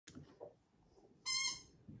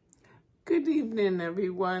Good evening,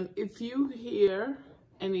 everyone. If you hear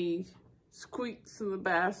any squeaks in the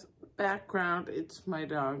background, it's my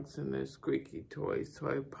dogs and their squeaky toys, so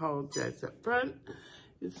I apologize up front.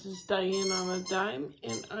 This is Diane on a Dime,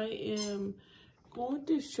 and I am going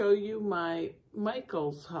to show you my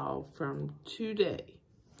Michael's haul from today.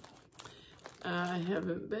 I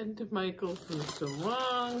haven't been to Michael's in so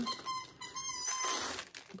long,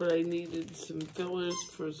 but I needed some fillers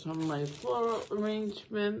for some of my floral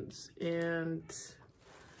arrangements, and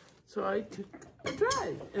so I took a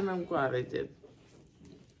drive, and I'm glad I did.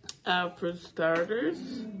 For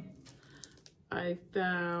starters, I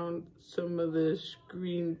found some of this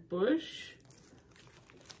green bush.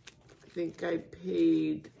 I think I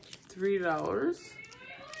paid $3.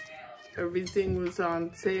 Everything was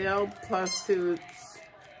on sale, plus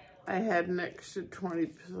I had an extra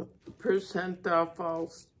 20% off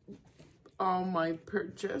all my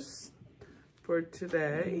purchase for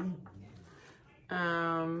today.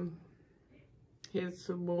 Here's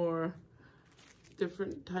some more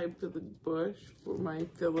different type of the bush for my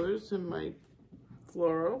fillers and my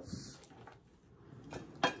florals.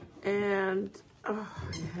 And I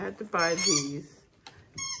had to buy these.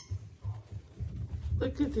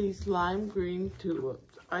 Look at these lime green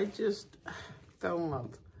tulips. I just fell in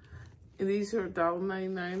love. And these are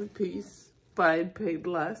 $1.99 a piece, but I paid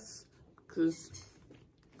less because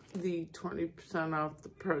the 20% off the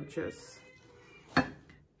purchase.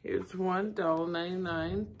 Here's one,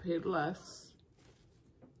 $1.99, paid less.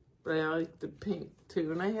 But I like the pink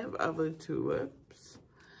too, and I have other tulips.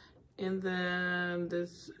 And then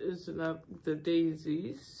this is the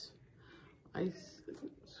daisies. This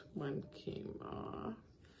one came off.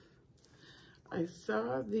 I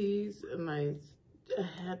saw these and I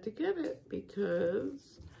had to get it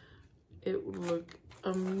because it would look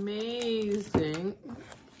amazing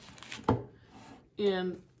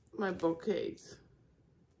in my bouquets.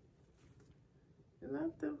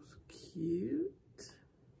 Isn't those cute?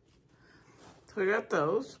 So I got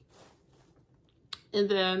those. And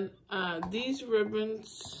then these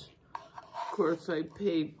ribbons, of course I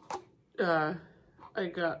paid, I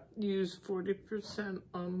used 40%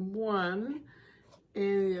 on one,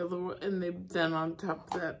 and the other one, and then on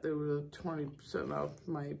top of that, there was a 20% off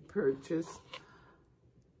my purchase.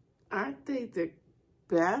 Aren't they the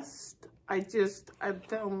best? I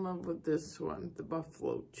fell in love with this one, the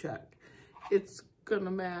buffalo check. It's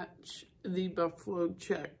gonna match the buffalo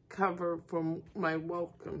check cover from my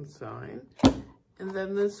welcome sign. And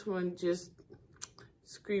then this one just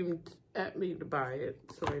screamed at me to buy it,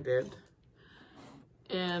 so I did.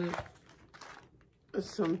 And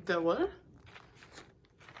some filler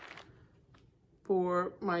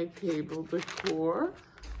for my table decor.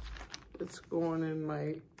 It's going in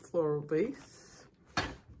my floral vase.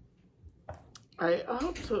 They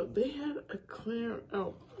had a clear,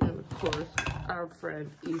 and of course, our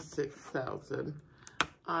friend E6000.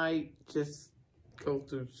 I just go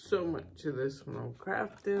through so much of this when I'm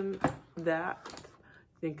crafting that. I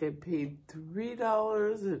think I paid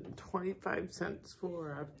 $3.25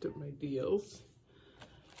 for after my deals.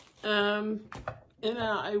 And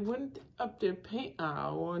I went up their paint aisle.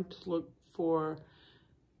 I wanted to look for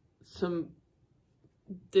some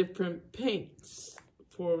different paints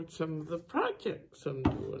for some of the projects I'm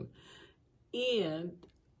doing. And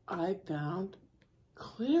I found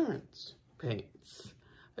clearance paints.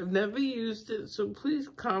 I've never used it, so please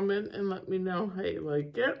comment and let me know how you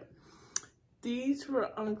like it. These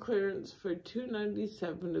were on clearance for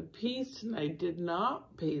 $2.97 a piece, and I did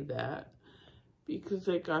not pay that because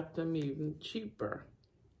I got them even cheaper.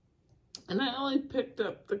 And I only picked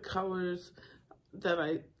up the colors that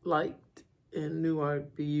I liked and knew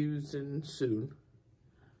I'd be using soon.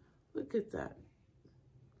 Look at that.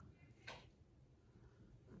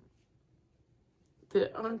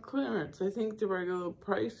 They're on clearance. I think the regular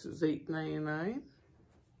price is $8.99.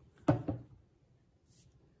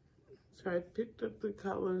 So I picked up the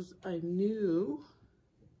colors I knew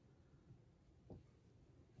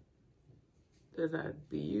that I'd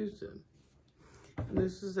be using. And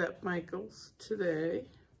this is at Michael's today.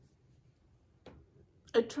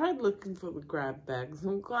 I tried looking for the grab bags.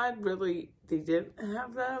 I'm glad really they didn't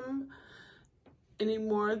have them. Any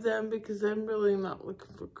more of them, because I'm really not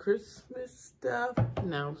looking for Christmas stuff.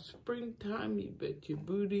 Now, springtime, you bet your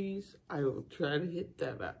booties, I will try to hit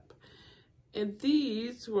that up. And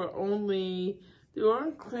these were they were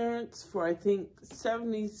on clearance for, I think,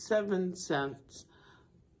 77 cents,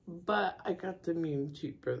 but I got them even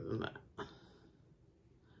cheaper than that.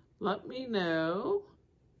 Let me know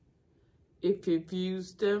if you've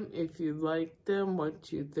used them, if you like them,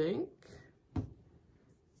 what you think.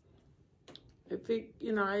 I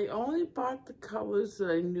I only bought the colors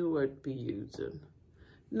that I knew I'd be using.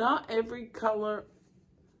 Not every color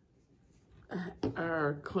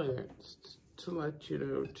are clearance, to let you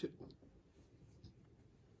know too.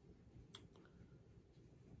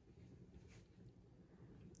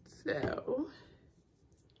 So,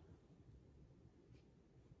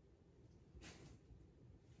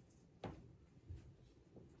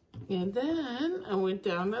 and then I went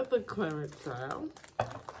down to the clearance aisle,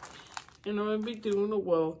 and I'm going to be doing a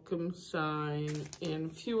welcome sign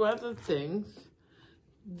and a few other things.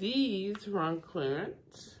 These were on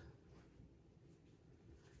clearance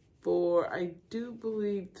for, I do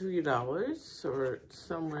believe, $3, or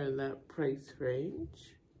somewhere in that price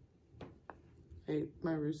range.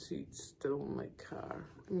 My receipt's still in my car.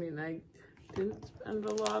 I mean, I didn't spend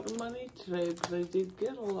a lot of money today, but I did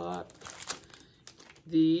get a lot.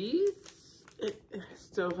 These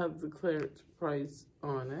still have the clearance price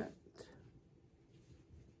on it.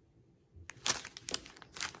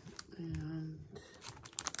 And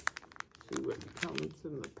see what comes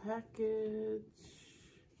in the package.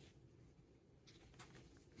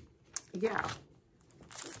 Yeah.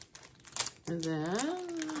 And then,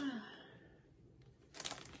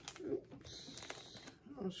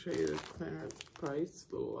 I'll show you the clearance price,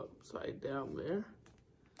 a little upside down there.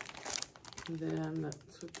 And then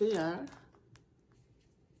that's what they are.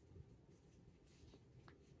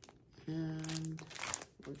 And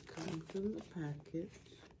what comes in the package.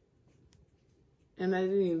 And I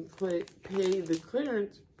didn't even pay the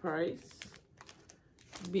clearance price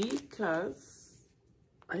because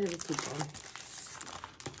I had a coupon.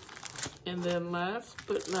 And then last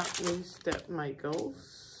but not least at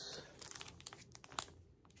Michael's,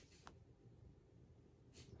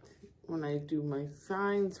 when I do my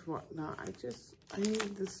signs, whatnot, I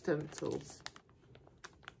need the stencils.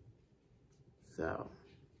 So,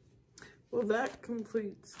 well, that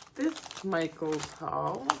completes this Michael's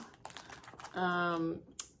haul.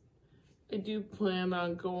 I do plan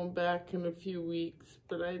on going back in a few weeks,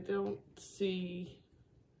 but I don't see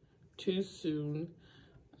too soon.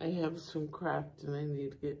 I have some crafting I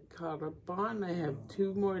need to get caught up on. I have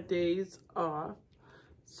 2 more days off,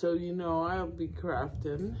 so I'll be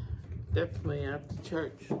crafting. Definitely after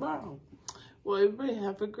church tomorrow. Well, everybody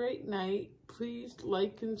have a great night. Please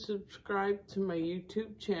like and subscribe to my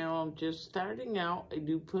YouTube channel. I'm just starting out. I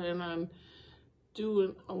do plan on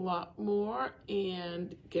doing a lot more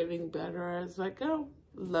and getting better as I go.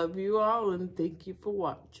 Love you all and thank you for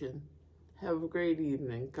watching. Have a great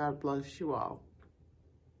evening. God bless you all.